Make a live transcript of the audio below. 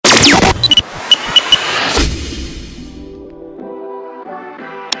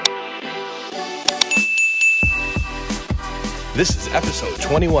This is episode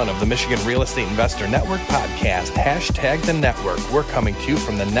 21 of the Michigan Real Estate Investor Network podcast, hashtag the network. We're coming to you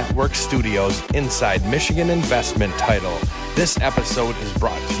from the network studios inside Michigan Investment Title. This episode is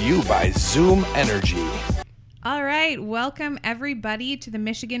brought to you by Zoom Energy. All right, welcome everybody to the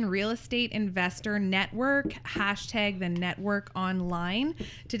Michigan Real Estate Investor Network, hashtag the network online.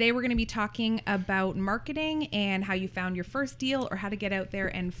 Today we're going to be talking about marketing and how you found your first deal, or how to get out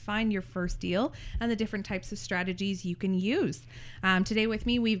there and find your first deal, and the different types of strategies you can use. Today with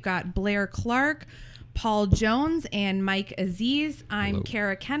me we've got Blair Clark, Paul Jones, and Mike Aziz. I'm Hello.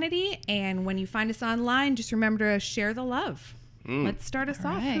 Kara Kennedy, and when you find us online, just remember to share the love. Let's start us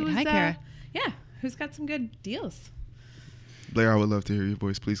off. Right. Hi, Kara. Who's got some good deals? Blair, I would love to hear your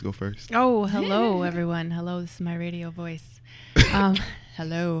voice. Please go first. Oh, hello, everyone. Hello, this is my radio voice.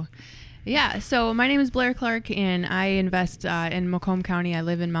 Hello. Yeah, so my name is Blair Clark, and I invest in Macomb County. I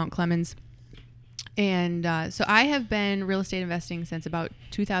live in Mount Clemens. And so I have been real estate investing since about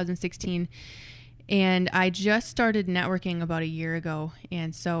 2016. And I just started networking about a year ago.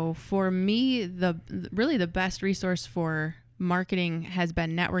 And so for me, really the best resource for marketing has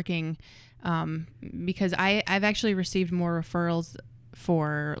been networking, because I've actually received more referrals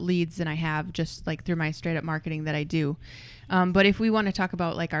for leads than I have just like through my straight up marketing that I do. But if we want to talk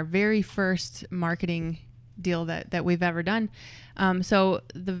about like our very first marketing deal that we've ever done. So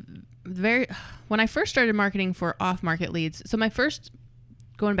when I first started marketing for off market leads, so my first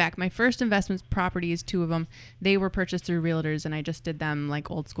investments properties, 2 of them, they were purchased through realtors, and I just did them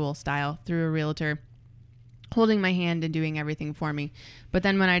like old school style through a realtor, holding my hand and doing everything for me. But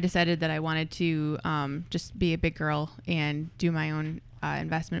then when I decided that I wanted to just be a big girl and do my own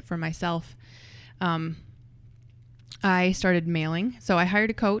investment for myself, I started mailing. So I hired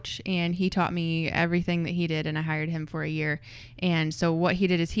a coach, and he taught me everything that he did, and I hired him for a year. And so what he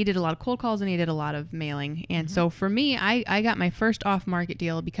did is he did a lot of cold calls, and he did a lot of mailing. And so for me, I got my first off-market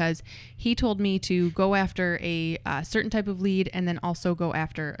deal because he told me to go after a certain type of lead, and then also go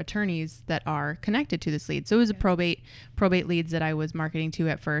after attorneys that are connected to this lead. So it was a probate leads that I was marketing to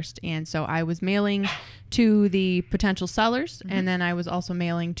at first. And so I was mailing to the potential sellers, and then I was also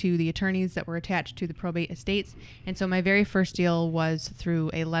mailing to the attorneys that were attached to the probate estates. And so my very first deal was through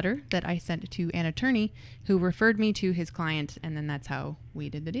a letter that I sent to an attorney who referred me to his client, and then that's how we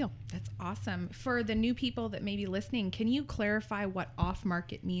did the deal. That's awesome. For the new people that may be listening, can you clarify what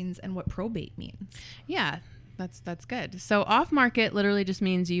off-market means and what probate means? Yeah, that's good. So off-market literally just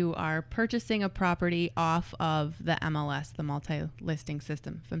means you are purchasing a property off of the MLS, the multi-listing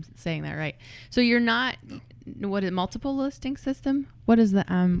system, if I'm saying that right. So you're not, multiple listing system? What is the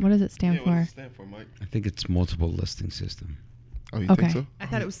what does it stand for? What does it stand for, Mike? I think it's multiple listing system. Oh, you Okay. think so? I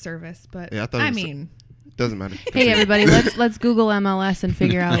thought it was service, but Yeah, I thought doesn't matter. Hey everybody, let's Google MLS and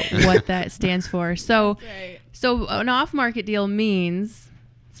figure out what that stands for. So an off-market deal means,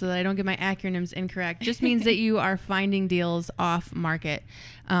 so that I don't get my acronyms incorrect, just means that you are finding deals off market.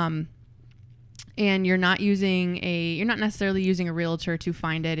 And you're not necessarily using a realtor to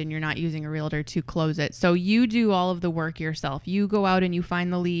find it, and you're not using a realtor to close it. So you do all of the work yourself. You go out and you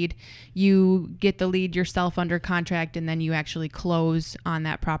find the lead, you get the lead yourself under contract, and then you actually close on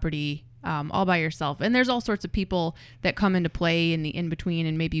that property all by yourself. And there's all sorts of people that come into play in the in-between,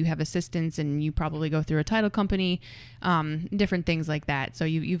 and maybe you have assistants, and you probably go through a title company, different things like that. So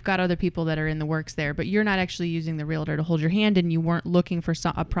you've got other people that are in the works there, but you're not actually using the realtor to hold your hand, and you weren't looking for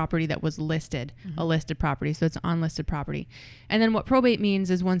a property that was listed, a listed property. So it's an unlisted property. And then what probate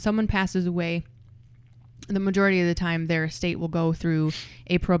means is when someone passes away, the majority of the time their estate will go through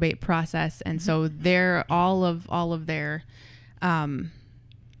a probate process. And so all of their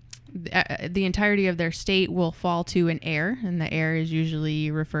the entirety of their state will fall to an heir, and the heir is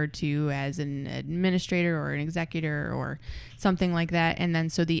usually referred to as an administrator or an executor or something like that. And then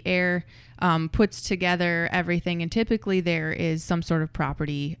so the heir puts together everything, and typically there is some sort of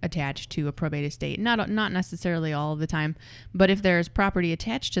property attached to a probate estate. Not necessarily all of the time, but if there's property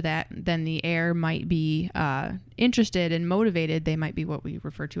attached to that, then the heir might be interested and motivated. They might be what we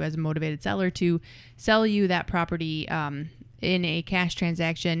refer to as a motivated seller to sell you that property in a cash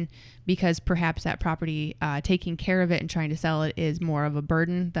transaction, because perhaps that property, taking care of it and trying to sell it is more of a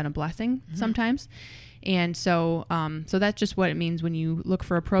burden than a blessing sometimes. And so that's just what it means when you look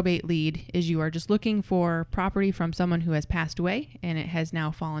for a probate lead, is you are just looking for property from someone who has passed away, and it has now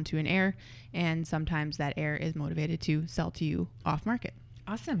fallen to an heir. And sometimes that heir is motivated to sell to you off market.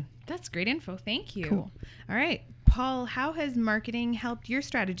 Awesome. That's great info. Thank you. Cool. All right. Paul, how has marketing helped your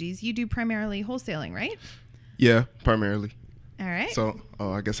strategies? You do primarily wholesaling, right? Yeah, primarily. All right. So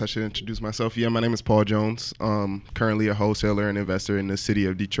I guess I should introduce myself. Yeah, my name is Paul Jones. Currently a wholesaler and investor in the city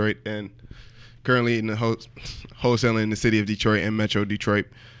of Detroit. And currently in the wholesaling in the city of Detroit and Metro Detroit.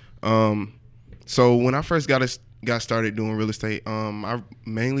 So when I first got started doing real estate, I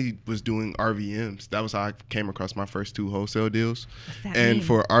mainly was doing RVMs. That was how I came across my first 2 wholesale deals. What's that And mean?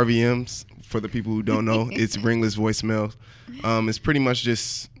 for RVMs, for the people who don't know, it's ringless voicemail. It's pretty much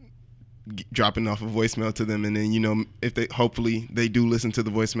just dropping off a voicemail to them, and then if hopefully they do listen to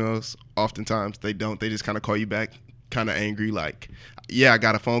the voicemails. Oftentimes they don't. They just kind of call you back, kind of angry, like, yeah, I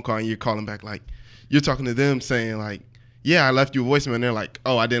got a phone call, and you're calling back like you're talking to them, saying like, yeah, I left you a voicemail, and they're like,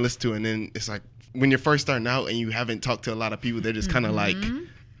 oh, I didn't listen to it. And then it's like when you're first starting out and you haven't talked to a lot of people, they're just kind of like,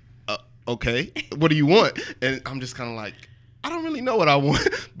 okay, what do you want? And I'm just kind of like, I don't really know what I want.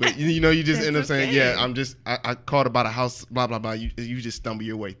 But you just end up saying, yeah, I called about a house, blah, blah, blah. You just stumble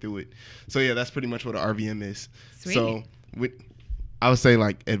your way through it. So yeah, that's pretty much what an RVM is. Sweet. So I would say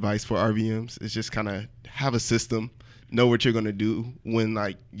like advice for RVMs is just kind of have a system, know what you're going to do when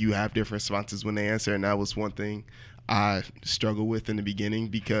like you have different responses when they answer. And that was one thing I struggled with in the beginning,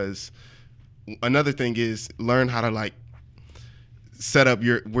 because another thing is learn how to like set up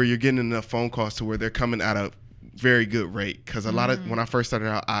where you're getting enough phone calls to where they're coming at a very good rate. Because a lot of, when I first started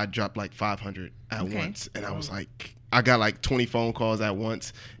out, I dropped like 500 at once, and I was like, I got like 20 phone calls at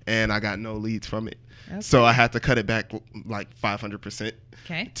once, and I got no leads from it. Okay. So I had to cut it back like 500%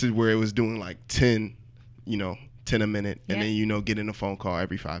 Okay. to where it was doing like 10 a minute, Yeah. and then getting a phone call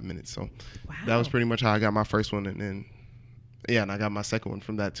every 5 minutes. So Wow. that was pretty much how I got my first one, and then and I got my second one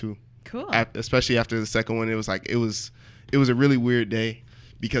from that too. Cool. Especially after the second one, it was like it was a really weird day,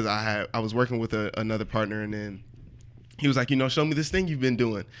 because I was working with another partner, and then he was like, show me this thing you've been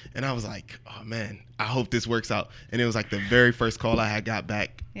doing. And I was like, oh man, I hope this works out. And it was like the very first call I had got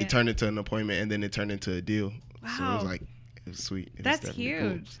back, Yeah. it turned into an appointment, and then it turned into a deal. So it Wow. was like, it was sweet. It was That's definitely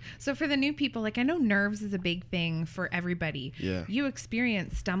huge. cool. So for the new people, like I know nerves is a big thing for everybody. Yeah. You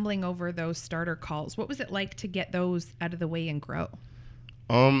experienced stumbling over those starter calls. What was it like to get those out of the way and grow?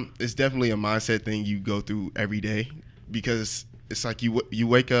 It's definitely a mindset thing you go through every day, because it's like you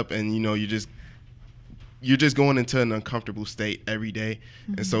wake up and you're just going into an uncomfortable state every day.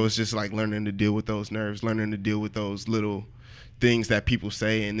 Mm-hmm. And so it's just like learning to deal with those nerves, learning to deal with those little things that people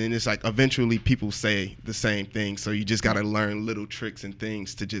say. And then it's like eventually people say the same thing. So you just got to learn little tricks and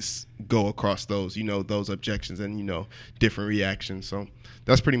things to just go across those, those objections and, different reactions. So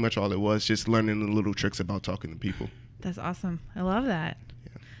that's pretty much all it was, just learning the little tricks about talking to people. That's awesome. I love that.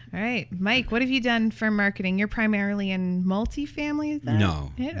 All right, Mike, what have you done for marketing? You're primarily in multifamily, is that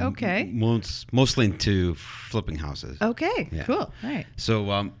No. it? Okay. Mostly into flipping houses. Okay, Yeah. cool. All right.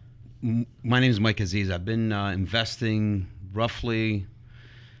 So my name is Mike Aziz. I've been investing roughly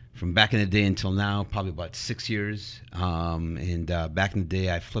from back in the day until now, probably about 6 years. And back in the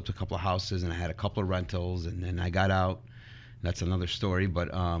day, I flipped a couple of houses, and I had a couple of rentals, and then I got out. That's another story.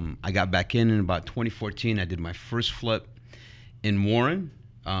 But I got back in about 2014. I did my first flip in Warren,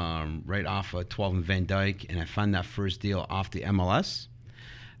 right off of 12 and Van Dyke, and I found that first deal off the MLS.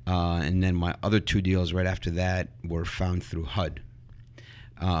 And then my other 2 deals right after that were found through HUD.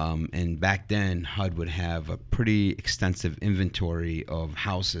 And back then, HUD would have a pretty extensive inventory of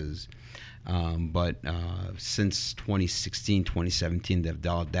houses. But since 2016, 2017, they've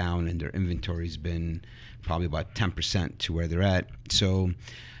dialed down, and their inventory's been probably about 10% to where they're at. So,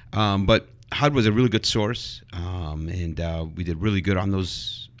 but HUD was a really good source, and we did really good on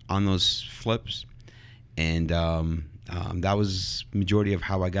those flips, and that was majority of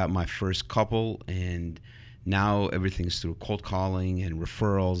how I got my first couple. And now everything's through cold calling and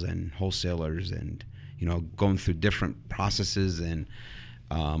referrals and wholesalers, and going through different processes. And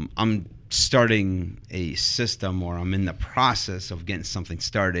I'm starting a system, or I'm in the process of getting something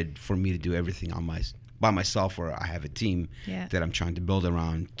started for me to do everything by myself, or I have a team that I'm trying to build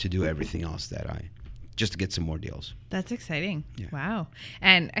around to do everything else just to get some more deals. That's exciting. Yeah. Wow.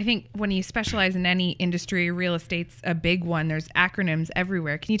 And I think when you specialize in any industry, real estate's a big one. There's acronyms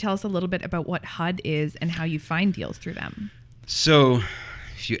everywhere. Can you tell us a little bit about what HUD is and how you find deals through them? So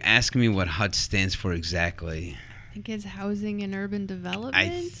if you ask me what HUD stands for exactly, I think it's housing and urban development. I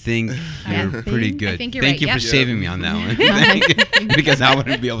think you're pretty good. I think you're thank right. you Yep. for saving me on that one, because I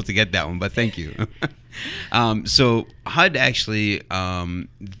wouldn't be able to get that one, but thank you. So HUD actually,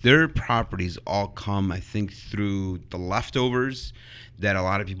 their properties all come, I think, through the leftovers that a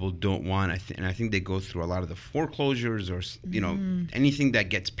lot of people don't want. And I think they go through a lot of the foreclosures, or anything that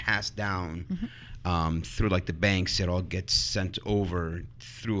gets passed down through like the banks. It all gets sent over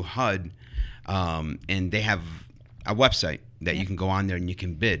through HUD, and they have a website that you can go on there and you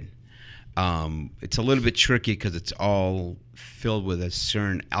can bid. It's a little bit tricky because it's all filled with a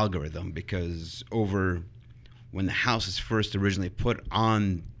certain algorithm, because when the house is first originally put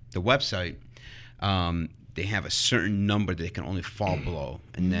on the website, they have a certain number that they can only fall below.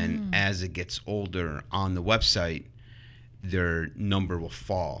 And then as it gets older on the website, their number will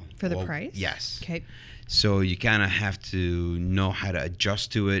fall. For the price? Yes. Okay. So you kind of have to know how to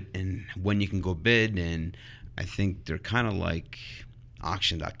adjust to it and when you can go bid. And I think they're kind of like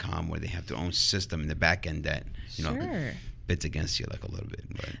auction.com, where they have their own system in the back end that, Sure. bids against you like a little bit.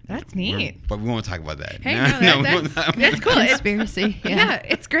 But That's neat. But we won't talk about that. Hey, that's cool. Conspiracy. Yeah,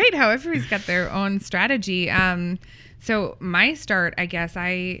 it's great how everybody's got their own strategy. So my start, I guess,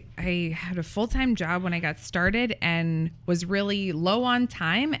 I had a full-time job when I got started and was really low on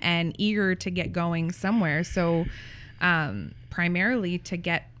time and eager to get going somewhere. So primarily to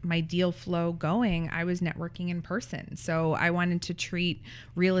get my deal flow going, I was networking in person. So I wanted to treat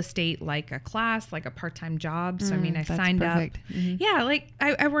real estate like a class, like a part-time job. So I mean, I signed perfect. up. Yeah, like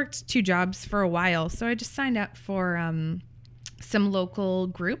I worked 2 jobs for a while. So I just signed up for some local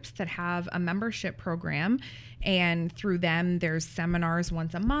groups that have a membership program, and through them there's seminars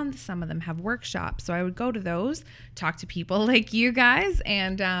once a month. Some of them have workshops, so I would go to those, talk to people like you guys,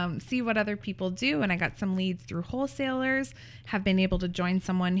 and see what other people do. And I got some leads through wholesalers, have been able to join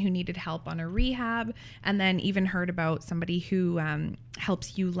someone who needed help on a rehab, and then even heard about somebody who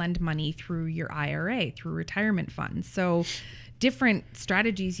helps you lend money through your IRA, through retirement funds. So different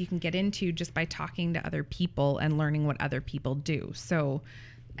strategies you can get into just by talking to other people and learning what other people do. So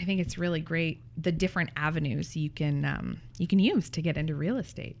I think it's really great, the different avenues you can use to get into real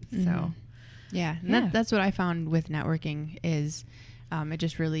estate. So Yeah, that's what I found with networking is it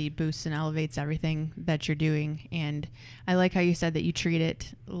just really boosts and elevates everything that you're doing. And I like how you said that you treat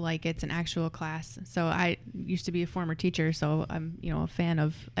it like it's an actual class. So I used to be a former teacher, so I'm a fan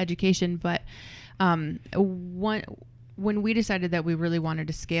of education. But when we decided that we really wanted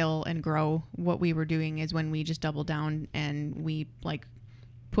to scale and grow what we were doing is when we just doubled down and we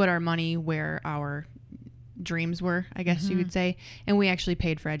put our money where our dreams were, I guess you would say. And we actually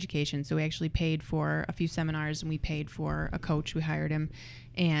paid for education. So we actually paid for a few seminars, and we paid for a coach. We hired him.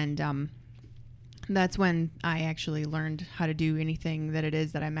 And that's when I actually learned how to do anything that it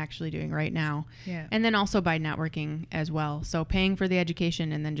is that I'm actually doing right now. Yeah. And then also by networking as well. So paying for the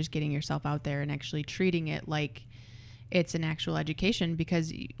education and then just getting yourself out there and actually treating it like it's an actual education,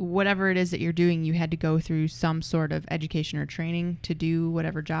 because whatever it is that you're doing, you had to go through some sort of education or training to do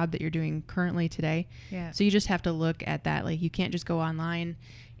whatever job that you're doing currently today. Yeah. So you just have to look at that. Like, you can't just go online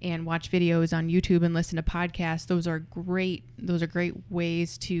and watch videos on YouTube and listen to podcasts. Those are great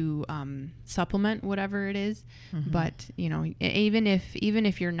ways to supplement whatever it is. But even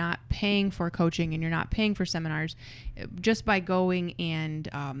if you're not paying for coaching and you're not paying for seminars, just by going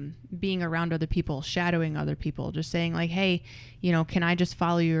and being around other people, shadowing other people, just saying like, hey, can I just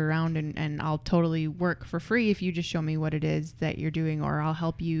follow you around and I'll totally work for free if you just show me what it is that you're doing, or I'll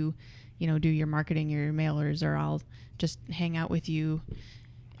help you, do your marketing, your mailers, or I'll just hang out with you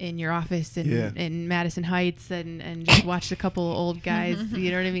in your office in Madison Heights and just watch a couple of old guys,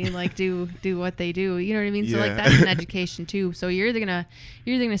 you know what I mean? Like do what they do, you know what I mean? So like that's an education too. So you're either gonna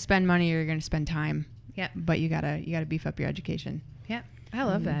spend money or you're gonna spend time. Yeah. But you gotta beef up your education. Yeah. I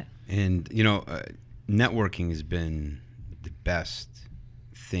love that. And networking has been the best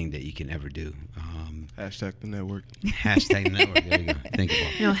thing that you can ever do. Hashtag the network. Hashtag the network. There you go. Think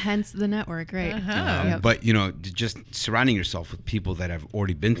about it. Hence the network, right? Yep. But just surrounding yourself with people that have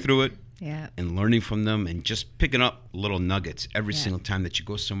already been through it, Yeah. and learning from them, and just picking up little nuggets every single time that you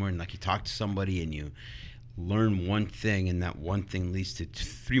go somewhere, and like you talk to somebody and you learn one thing, and that one thing leads to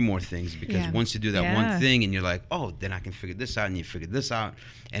 3 more things, because once you do that one thing and you're like, oh, then I can figure this out, and you figure this out,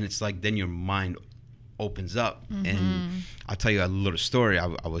 and it's like then your mind opens up. And I'll tell you a little story.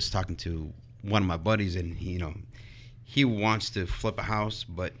 I was talking to one of my buddies, and he wants to flip a house,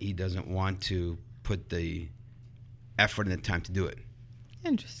 but he doesn't want to put the effort and the time to do it.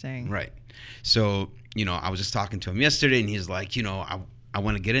 Interesting. Right. So, I was just talking to him yesterday, and he's like, I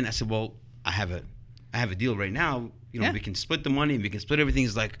want to get in. I said, well, I have a deal right now. We can split the money, we can split everything.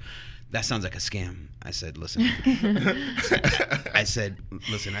 He's like, that sounds like a scam. I said, listen. I said,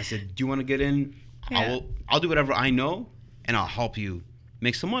 do you want to get in? Yeah. I'll do whatever I know, and I'll help you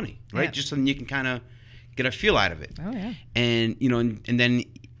make some money, right? Yeah. Just so you can kind of get a feel out of it. Oh yeah. And and then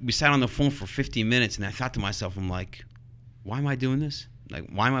we sat on the phone for 15 minutes, and I thought to myself, I'm like, why am I doing this? Like,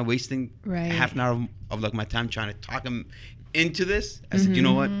 why am I wasting half an hour of my time trying to talk him into this? I said, you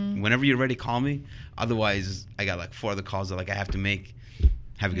know what? Whenever you're ready, call me. Otherwise, I got 4 other calls that I have to make.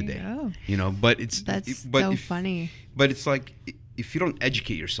 Have a good day. But That's funny. But it's like, if you don't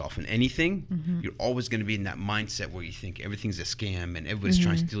educate yourself in anything, you're always going to be in that mindset where you think everything's a scam and everybody's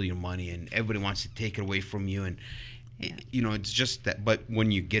trying to steal your money and everybody wants to take it away from you. And It's just that. But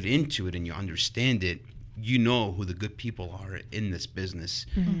when you get into it and you understand it, you know who the good people are in this business,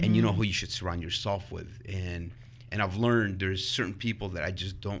 and you know who you should surround yourself with. And I've learned there's certain people that I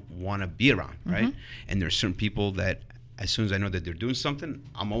just don't want to be around, right? And there's certain people that as soon as I know that they're doing something,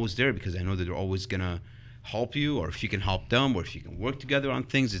 I'm always there because I know that they're always gonna help you, or if you can help them, or if you can work together on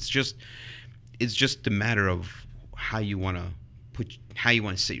things. It's just a matter of how you want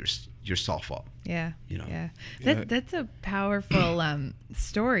to set yourself up. Yeah. You know. Yeah. That's a powerful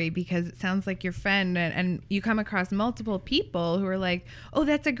story, because it sounds like your friend and you come across multiple people who are like, "Oh,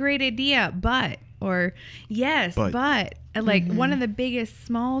 that's a great idea, but," or "Yes, but." And like one of the biggest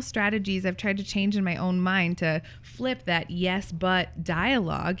small strategies I've tried to change in my own mind to flip that yes but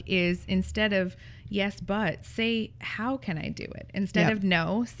dialogue is, instead of yes but, say how can I do it? Instead of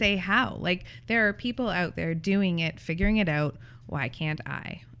no, say how. Like, there are people out there doing it, figuring it out. Why can't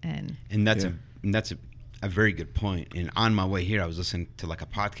I? And that's a very good point. And on my way here, I was listening to like a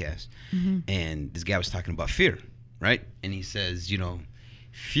podcast, and this guy was talking about fear, right? And he says,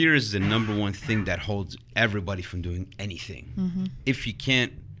 fear is the number one thing that holds everybody from doing anything. If you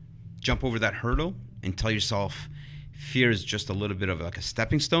can't jump over that hurdle and tell yourself fear is just a little bit of like a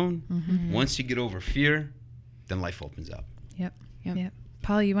stepping stone, once you get over fear, then life opens up. Yep.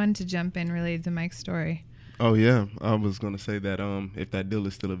 Paul, you wanted to jump in related to Mike's story. Oh, yeah. I was going to say that if that deal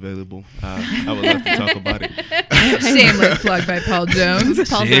is still available, I would love to talk about it. Shameless plug by Paul Jones.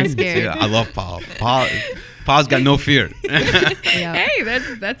 Paul's not scared. Yeah, I love Paul. Paul's got no fear. Hey,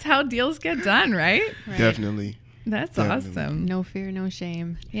 that's how deals get done, right? Definitely. That's awesome. No fear, no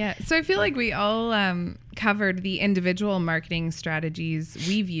shame. Yeah. So I feel like we all covered the individual marketing strategies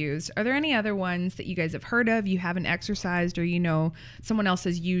we've used. Are there any other ones that you guys have heard of, you haven't exercised, or someone else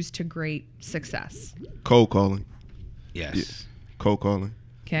has used to great success? Cold calling. Yes. Yeah. Cold calling.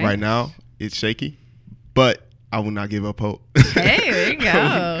 Okay. Right now, it's shaky, but I will not give up hope. Hey, there you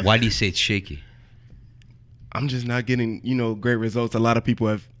go. Why do you say it's shaky? I'm just not getting, great results. A lot of people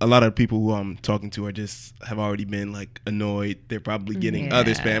who I'm talking to have already been like annoyed. They're probably getting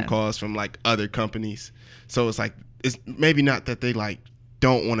other spam calls from like other companies. So it's like, it's maybe not that they like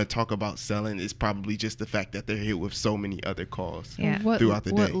don't want to talk about selling. It's probably just the fact that they're hit with so many other calls throughout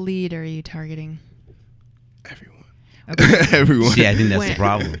the day. What lead are you targeting? Everyone. Okay. Everyone. Yeah, I think that's the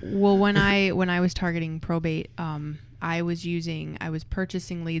problem. Well, when I was targeting probate, I was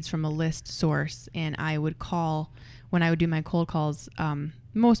purchasing leads from a list source, and I would call, when I would do my cold calls,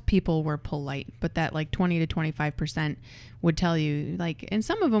 most people were polite, but that like 20 to 25% would tell you, like, and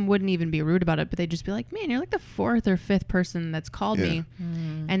some of them wouldn't even be rude about it, but they'd just be like, man, you're like the fourth or fifth person that's called me.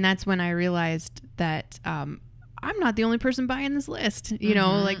 And that's when I realized that I'm not the only person buying this list,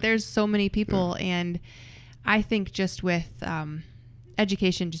 like there's so many people. And I think just with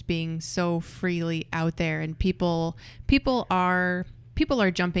education just being so freely out there, and people are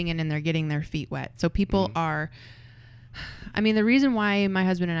jumping in and they're getting their feet wet. So people are, the reason why my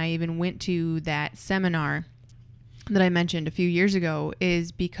husband and I even went to that seminar that I mentioned a few years ago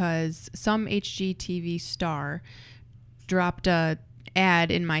is because some HGTV star dropped a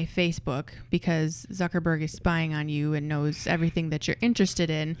ad in my Facebook because Zuckerberg is spying on you and knows everything that you're interested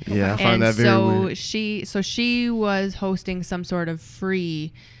in. Yeah, I find that very weird. She was hosting some sort of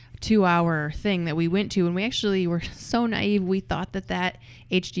free 2-hour thing that we went to, and we actually were so naive. We thought that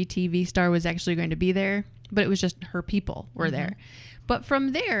HGTV star was actually going to be there, but it was just her people were there. But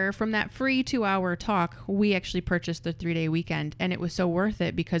from that free 2-hour talk, we actually purchased the 3-day weekend, and it was so worth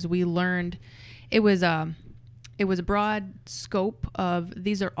it because we learned it was a broad scope of,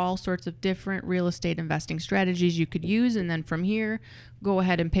 these are all sorts of different real estate investing strategies you could use. And then from here, go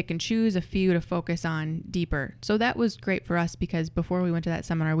ahead and pick and choose a few to focus on deeper. So that was great for us because before we went to that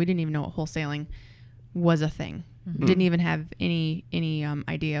seminar, we didn't even know what wholesaling was a thing. Didn't even have any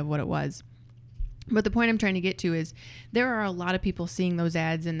idea of what it was. But the point I'm trying to get to is there are a lot of people seeing those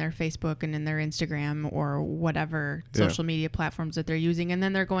ads in their Facebook and in their Instagram or whatever social media platforms that they're using. And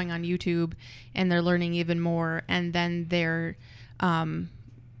then they're going on YouTube and they're learning even more. And then they're, I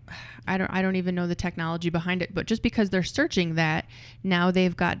don't even know the technology behind it, but just because they're searching that, now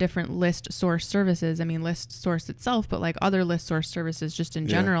they've got different list source services. List source itself, but like other list source services just in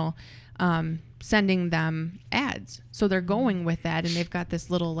general, sending them ads. So they're going with that, and they've got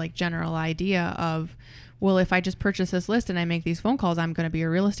this little like general idea of, well, if I just purchase this list and I make these phone calls, I'm going to be a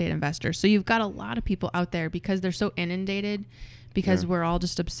real estate investor. So you've got a lot of people out there because they're so inundated, because we're all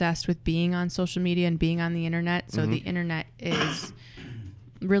just obsessed with being on social media and being on the internet. So the internet is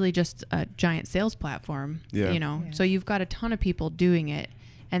really just a giant sales platform, So you've got a ton of people doing it,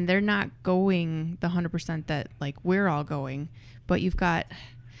 and they're not going the 100% that like we're all going, but you've got,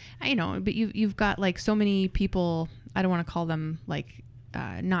 you've got like so many people I don't want to call them like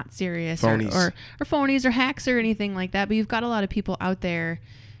not serious Phonies. or phonies or hacks or anything like that. But you've got a lot of people out there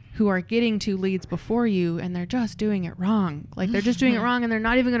who are getting to leads before you, and they're just doing it wrong. Like they're just doing it wrong, and they're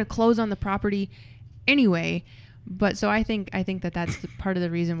not even going to close on the property anyway. But so I think that that's part of the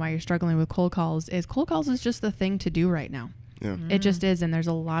reason why you're struggling with cold calls is just the thing to do right now. Yeah. It just is. And there's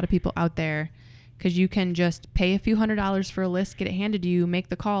a lot of people out there because you can just pay a few $100s for a list, get it handed to you, make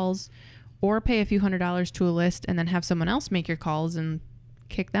the calls, or pay a few $100s to a list and then have someone else make your calls and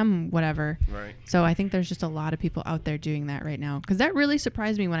kick them whatever. Right. So I think there's just a lot of people out there doing that right now, because that really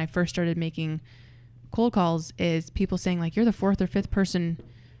surprised me when I first started making cold calls, is people saying like, you're the 4th or 5th person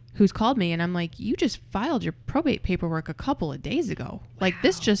who's called me, and I'm like, you just filed your probate paperwork a couple of days ago. Wow. Like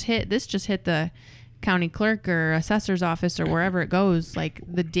this just hit the county clerk or assessor's office or wherever it goes. Like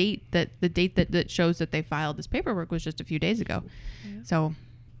the date that shows that they filed this paperwork was just a few days ago. Yeah. So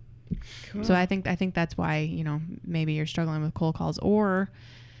cool. So I think that's why, you know, maybe you're struggling with cold calls, or,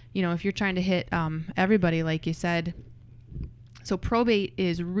 you know, if you're trying to hit everybody, like you said. So probate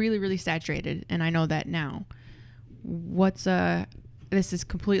is really, really saturated, and I know that now. This is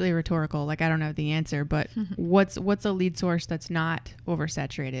completely rhetorical. Like I don't have the answer, but what's a lead source that's not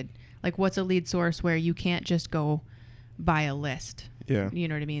oversaturated? Like what's a lead source where you can't just go buy a list? Yeah. You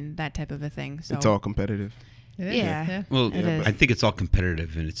know what I mean? That type of a thing. So it's all competitive. Yeah. Well, is. I think it's all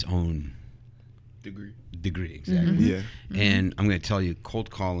competitive in its own degree. Exactly. Mm-hmm. Yeah. And I'm going to tell you,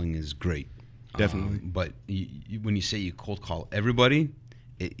 cold calling is great. Definitely. But when you say you cold call everybody,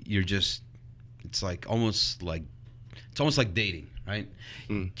 it's almost like dating, right?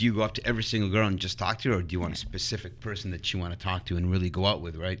 Do you go up to every single girl and just talk to her, or do you want a specific person that you want to talk to and really go out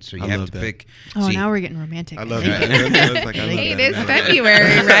with, right? So you have to pick. Oh, now we're getting romantic. I love that. Hey, it is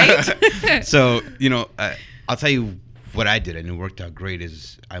February, right? So, you know, I'll tell you what I did, and it worked out great,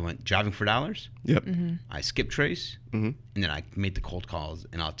 is I went driving for dollars. Yep. Mm-hmm. I skipped trace, and then I made the cold calls,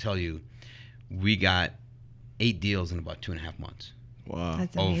 and I'll tell you, we got 8 deals in about 2.5 months. Wow.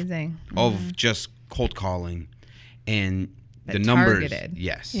 That's amazing. Of just cold calling, and the numbers. Targeted.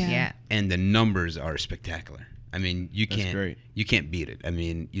 Yes. Yeah. And the numbers are spectacular. I mean, you That's can't great. you can't beat it. I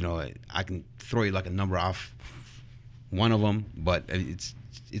mean, you know, I can throw you like a number off one of them, but it's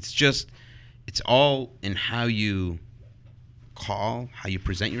all in how you call, how you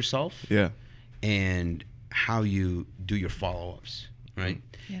present yourself, and how you do your follow-ups, right?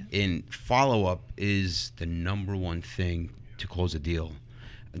 Yeah. And follow-up is the number one thing to close a deal,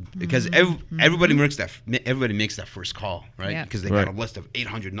 because everybody makes that first call, right? Yeah. Because they got a list of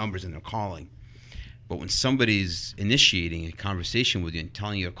 800 numbers and they're calling. But when somebody's initiating a conversation with you and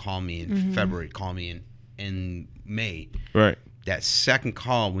telling you to call me in February, call me in May, Right. that second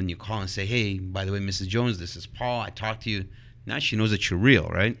call, when you call and say, hey, by the way, Mrs. Jones, this is Paul, I talked to you. Now she knows that you're real,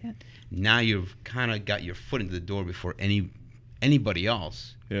 right? Yeah. Now you've kind of got your foot into the door before anybody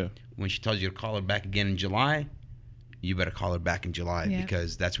else. Yeah. When she tells you to call her back again in July, you better call her back in July,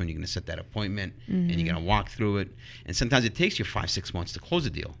 because that's when you're going to set that appointment and you're going to walk through it. And sometimes it takes you 5-6 months to close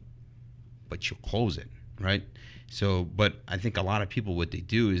a deal, but you'll close it, right? So, but I think a lot of people, what they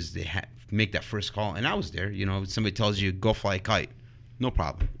do is they make that first call. And I was there, you know, somebody tells you, go fly a kite. No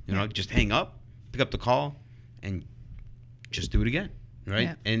problem. You know, just hang up, pick up the call, and just do it again, right?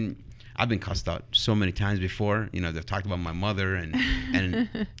 Yeah. And I've been cussed out so many times before. You know, they've talked about my mother and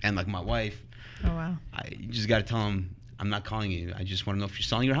like my wife. Oh, wow. You just got to tell them, I'm not calling you. I just want to know if you're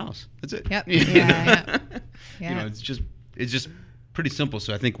selling your house. That's it. Yep. Yeah. You know, it's just pretty simple.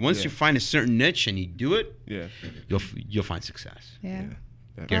 So I think once you find a certain niche and you do it, you'll find success. Yeah.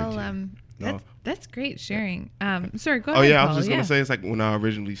 Guaranteed. Well, that's great sharing. Sorry, go Oh ahead, yeah, I Paul. was just gonna say, it's like when I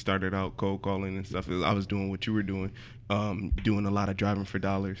originally started out cold calling and stuff, I was doing what you were doing, doing a lot of driving for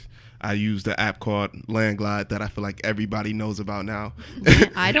dollars. I used the app called Landlord that I feel like everybody knows about now.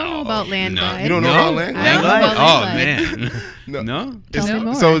 I don't know about Landlord. You don't know about Landlord? I don't know about Oh Landlord. man, no. Tell me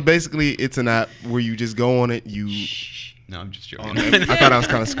more. So basically, it's an app where you just go on it. No, I'm just joking. I thought I was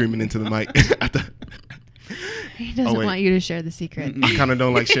kind of screaming into the mic. He doesn't want you to share the secret. I kind of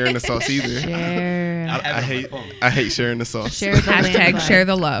don't like sharing the sauce either. Share. I hate sharing the sauce. Share the Hashtag Landlord. share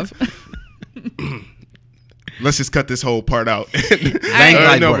the love. Let's just cut this whole part out.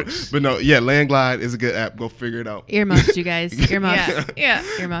 Landglide works. But no, yeah, Landglide is a good app. Go figure it out. Earmuffs, you guys. Earmuffs. Yeah.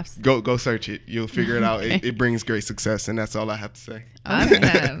 Earmuffs. Go search it. You'll figure it out. Okay. It brings great success, and that's all I have to say.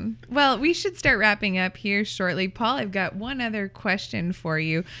 Awesome. Well, we should start wrapping up here shortly. Paul, I've got one other question for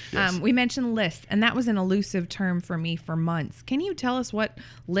you. Yes. We mentioned lists, and that was an elusive term for me for months. Can you tell us what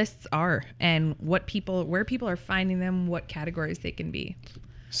lists are and where people are finding them, what categories they can be?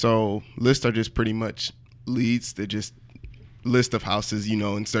 So lists are just pretty much leads. They're just list of houses, you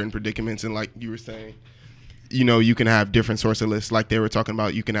know, in certain predicaments. And like you were saying, you can have different sorts of lists. Like they were talking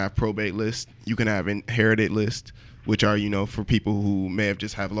about, you can have probate lists, you can have inherited lists, which are, for people who may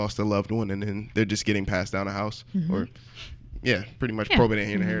have lost a loved one and then they're just getting passed down a house. Or, pretty much probate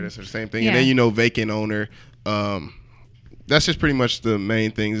and inheritance are the same thing. Yeah. And then, vacant owner. That's just pretty much the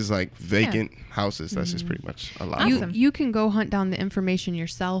main things is like vacant houses. That's just pretty much a lot. Awesome. You can go hunt down the information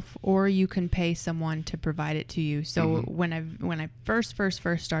yourself, or you can pay someone to provide it to you. So when I first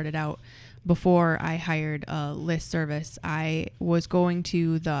started out, before I hired a list service, I was going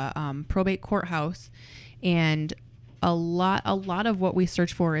to the probate courthouse, and a lot of what we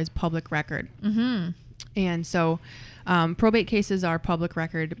search for is public record. And so probate cases are public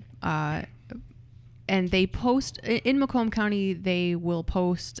record. And they post in Macomb County, they will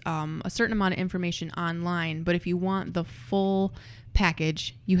post a certain amount of information online. But if you want the full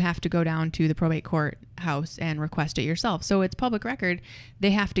package, you have to go down to the probate courthouse and request it yourself. So it's public record.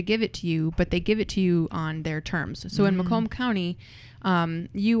 They have to give it to you, but they give it to you on their terms. So in Macomb County,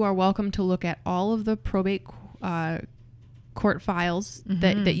 you are welcome to look at all of the probate court files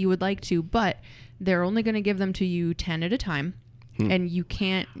that you would like to, but they're only going to give them to you 10 at a time. And you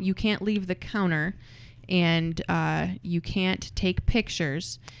can't leave the counter, and you can't take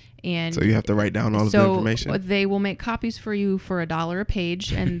pictures. And so you have to write down all of the information. They will make copies for you for $1 a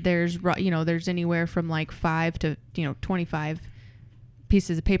page, and there's anywhere from like 5 to 25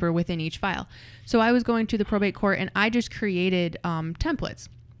 pieces of paper within each file. So I was going to the probate court, and I just created templates.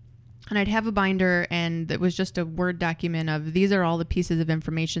 And I'd have a binder, and it was just a Word document of these are all the pieces of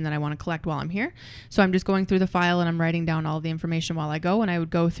information that I want to collect while I'm here. So I'm just going through the file, and I'm writing down all the information while I go. And I would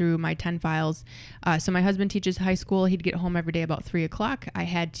go through my 10 files. So my husband teaches high school. He'd get home every day about 3 o'clock. I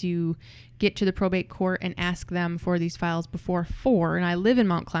had to get to the probate court and ask them for these files before 4. And I live in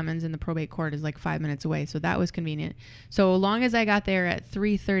Mount Clemens, and the probate court is like 5 minutes away. So that was convenient. So long as I got there at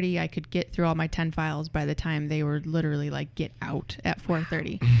 3:30, I could get through all my 10 files by the time they were literally like get out at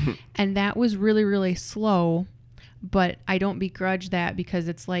 4:30. And that was really, really slow, but I don't begrudge that, because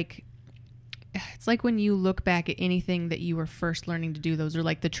it's like when you look back at anything that you were first learning to do. Those are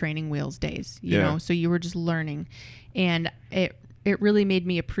like the training wheels days, you know? So you were just learning, and it really made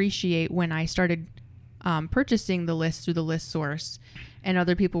me appreciate when I started purchasing the list through the list source, and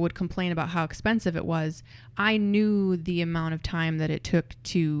other people would complain about how expensive it was. I knew the amount of time that it took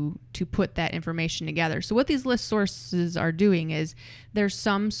to put that information together. So what these list sources are doing is there's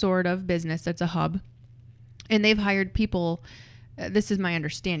some sort of business that's a hub, and they've hired people. This is my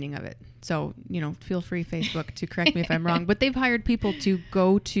understanding of it. So, feel free, Facebook, to correct me if I'm wrong. But they've hired people to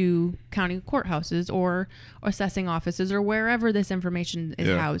go to county courthouses or assessing offices or wherever this information is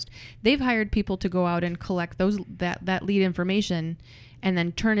housed. They've hired people to go out and collect that lead information and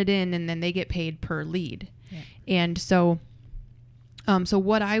then turn it in, and then they get paid per lead. Yeah. And so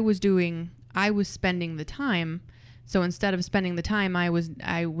what I was doing, I was spending the time. So instead of spending the time, I was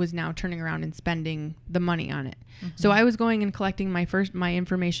now turning around and spending the money on it. So I was going and collecting my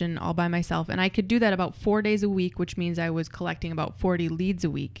information all by myself, and I could do that about 4 days a week, which means I was collecting about 40 leads a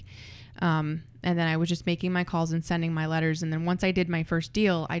week. And then I was just making my calls and sending my letters. And then once I did my first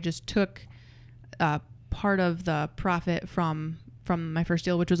deal, I just took part of the profit from my first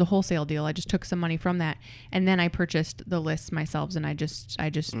deal, which was a wholesale deal. I just took some money from that, and then I purchased the lists myself, and I just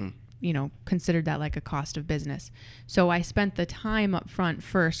considered that like a cost of business. So I spent the time up front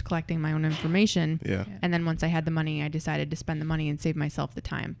first collecting my own information. Yeah. And then once I had the money, I decided to spend the money and save myself the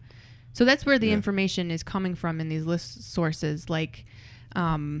time. So that's where the information is coming from in these list sources. Like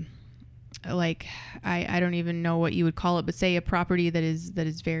I don't even know what you would call it, but say a property that is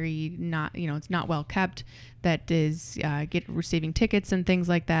very not, it's not well kept, that is receiving tickets and things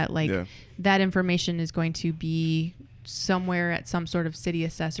like that. That information is going to be somewhere at some sort of city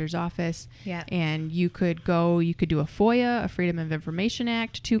assessor's office. Yeah. And you could do a FOIA, a Freedom of Information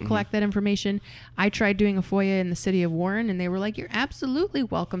Act, to collect that information. I tried doing a FOIA in the city of Warren, and they were like, you're absolutely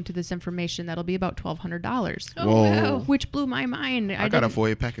welcome to this information. That'll be about $1,200. Oh, wow. Which blew my mind. I got a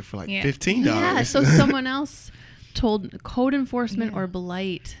FOIA packet for like $15. Yeah, so someone else told code enforcement or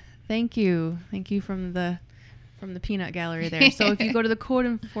blight. Thank you from the peanut gallery there. So if you go to the code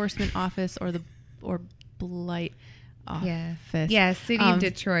enforcement office or blight office. Yeah, City of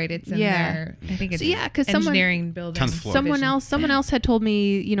Detroit. It's in there. I think it's because engineering building. Someone else had told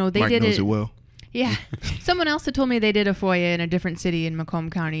me, they Mike did knows it well. Yeah. Someone else had told me they did a FOIA in a different city in Macomb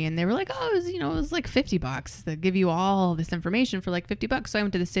County, and they were like, it was like $50. They give you all this information for like $50. So I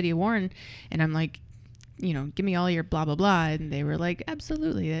went to the city of Warren, and I'm like, give me all your blah, blah, blah. And they were like,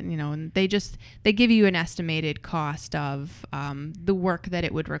 absolutely. And they give you an estimated cost of the work that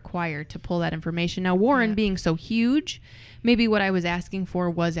it would require to pull that information. Now, Warren being so huge, maybe what I was asking for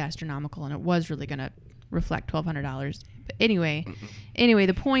was astronomical, and it was really going to reflect $1,200. But anyway,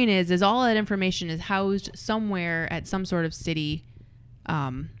 the point is all that information is housed somewhere at some sort of city,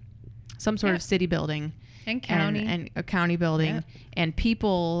 city building. And county. And a county building. Yep. And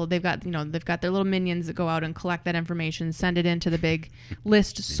people, they've got their little minions that go out and collect that information, send it into the big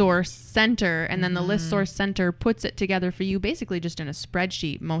list source center, and then the list source center puts it together for you, basically just in a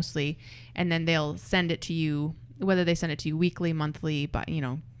spreadsheet mostly, and then they'll send it to you, whether they send it to you weekly, monthly, but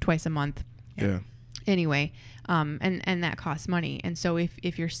twice a month. Yeah. Anyway, and that costs money. And so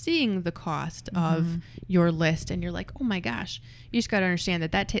if you're seeing the cost of your list and you're like, oh my gosh, you just got to understand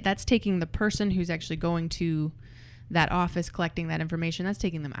that's taking the person who's actually going to that office collecting that information, that's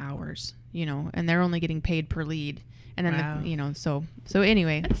taking them hours, and they're only getting paid per lead. And then, so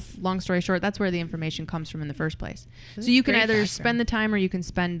anyway, long story short, that's where the information comes from in the first place. So you can either spend the time or you can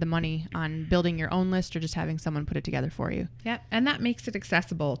spend the money on building your own list or just having someone put it together for you. Yeah. And that makes it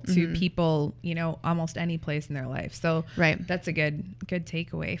accessible to people, almost any place in their life. So that's a good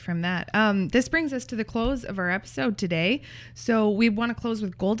takeaway from that. This brings us to the close of our episode today. So we want to close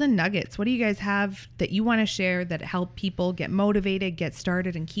with golden nuggets. What do you guys have that you want to share that help people get motivated, get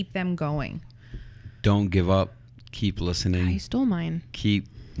started, and keep them going? Don't give up. Keep listening. I stole mine. Keep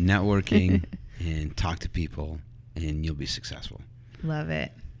networking and talk to people, and you'll be successful. Love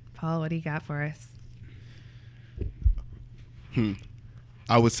it. Paul, what do you got for us?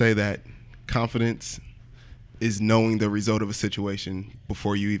 I would say that confidence is knowing the result of a situation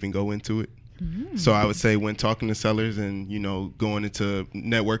before you even go into it. So I would say when talking to sellers and, going into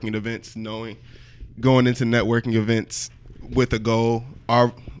networking events, going into networking events with a goal,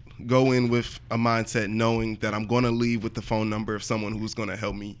 go in with a mindset knowing that I'm going to leave with the phone number of someone who's going to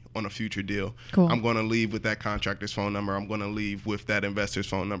help me on a future deal. Cool. I'm going to leave with that contractor's phone number. I'm going to leave with that investor's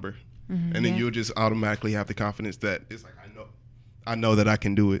phone number. And then you'll just automatically have the confidence that it's like, I know that I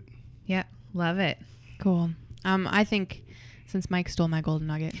can do it. Yeah. Love it. Cool. I think since Mike stole my golden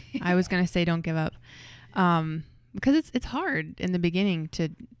nugget, I was going to say don't give up. Because it's hard in the beginning to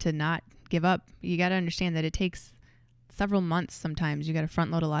not give up. You got to understand that it takes several months sometimes. You got to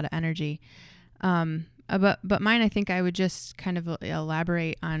front load a lot of energy. But mine, I think I would just kind of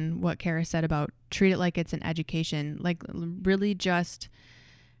elaborate on what Kara said about treat it like it's an education. Like really just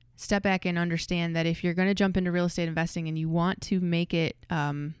step back and understand that if you're going to jump into real estate investing and you want to make it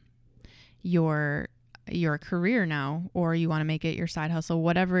your career now, or you want to make it your side hustle,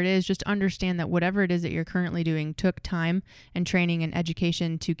 whatever it is, just understand that whatever it is that you're currently doing took time and training and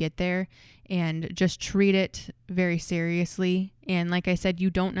education to get there, and just treat it very seriously. And like I said, you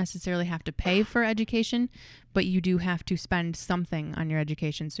don't necessarily have to pay for education, but you do have to spend something on your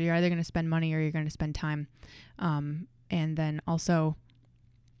education. So you're either going to spend money or you're going to spend time. And then also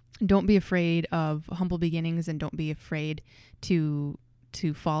don't be afraid of humble beginnings, and don't be afraid to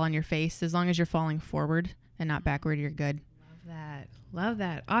fall on your face. As long as you're falling forward and not backward, you're good. Love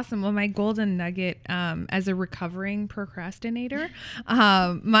that. Awesome. Well, my golden nugget as a recovering procrastinator,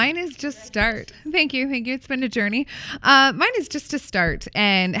 mine is just start. Thank you. It's been a journey. Mine is just to start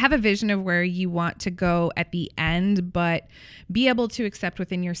and have a vision of where you want to go at the end, but be able to accept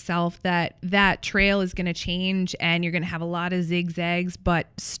within yourself that that trail is going to change and you're going to have a lot of zigzags, but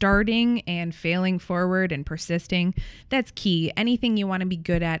starting and failing forward and persisting, that's key. Anything you want to be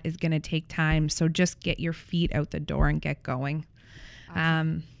good at is going to take time. So just get your feet out the door and get going.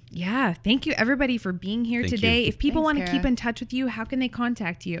 Awesome. Yeah. Thank you everybody for being here today. If people want to keep in touch with you, how can they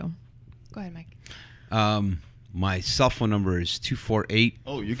contact you? Go ahead, Mike. My cell phone number is 248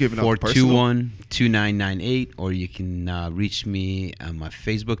 you're giving out personal? 421-2998, or you can reach me on my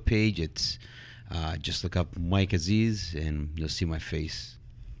Facebook page. It's just look up Mike Aziz and you'll see my face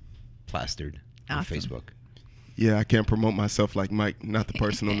plastered on Facebook. Yeah, I can't promote myself like Mike, not the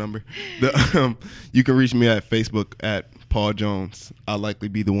personal number. You can reach me at Facebook at Paul Jones. I'll likely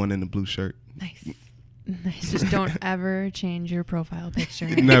be the one in the blue shirt. Nice. Just don't ever change your profile picture.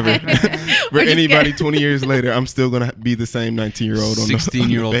 Never. For anybody 20 years later, I'm still going to be the same 19-year-old on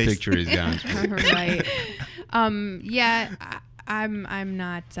 16-year-old picture is gone. Right. Yeah, I'm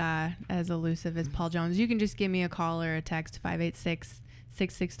not as elusive as Paul Jones. You can just give me a call or a text,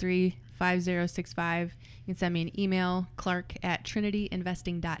 586-663-5065. You can send me an email,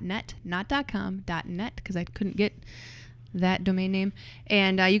 clark@trinityinvesting.net, not .com, .net, because I couldn't get that domain name.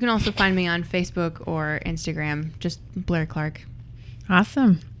 And you can also find me on Facebook or Instagram, just Blair Clark.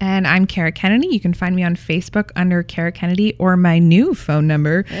 Awesome. And I'm Kara Kennedy. You can find me on Facebook under Kara Kennedy, or my new phone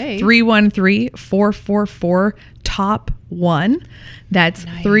number, 313-444-TOP1. That's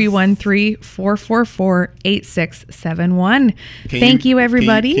nice. 313-444-8671. Thank you,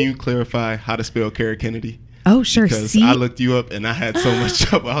 everybody. Can you clarify how to spell Kara Kennedy? Oh, sure. Because I looked you up and I had so much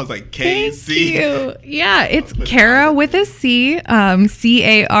trouble. I was like, Thank KC. you. Yeah, it's Kara with a C,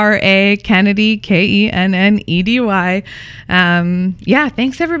 C-A-R-A, Kennedy, Kennedy. Yeah,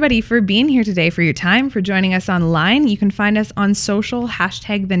 thanks everybody for being here today, for your time, for joining us online. You can find us on social,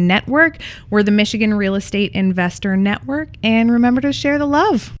 #the network. We're the Michigan Real Estate Investor Network. And remember to share the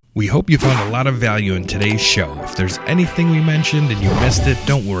love. We hope you found a lot of value in today's show. If there's anything we mentioned and you missed it,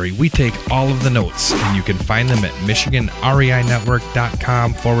 don't worry. We take all of the notes, and you can find them at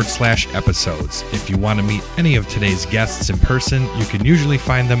michiganreinetwork.com/episodes. If you want to meet any of today's guests in person, you can usually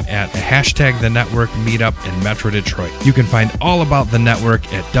find them at the network meetup in Metro Detroit. You can find all about the network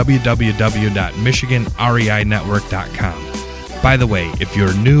at www.michiganreinetwork.com. By the way, if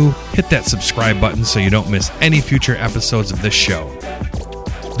you're new, hit that subscribe button so you don't miss any future episodes of this show.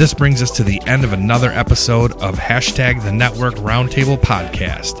 This brings us to the end of another episode of the Network Roundtable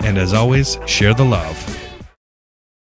Podcast. And as always, share the love.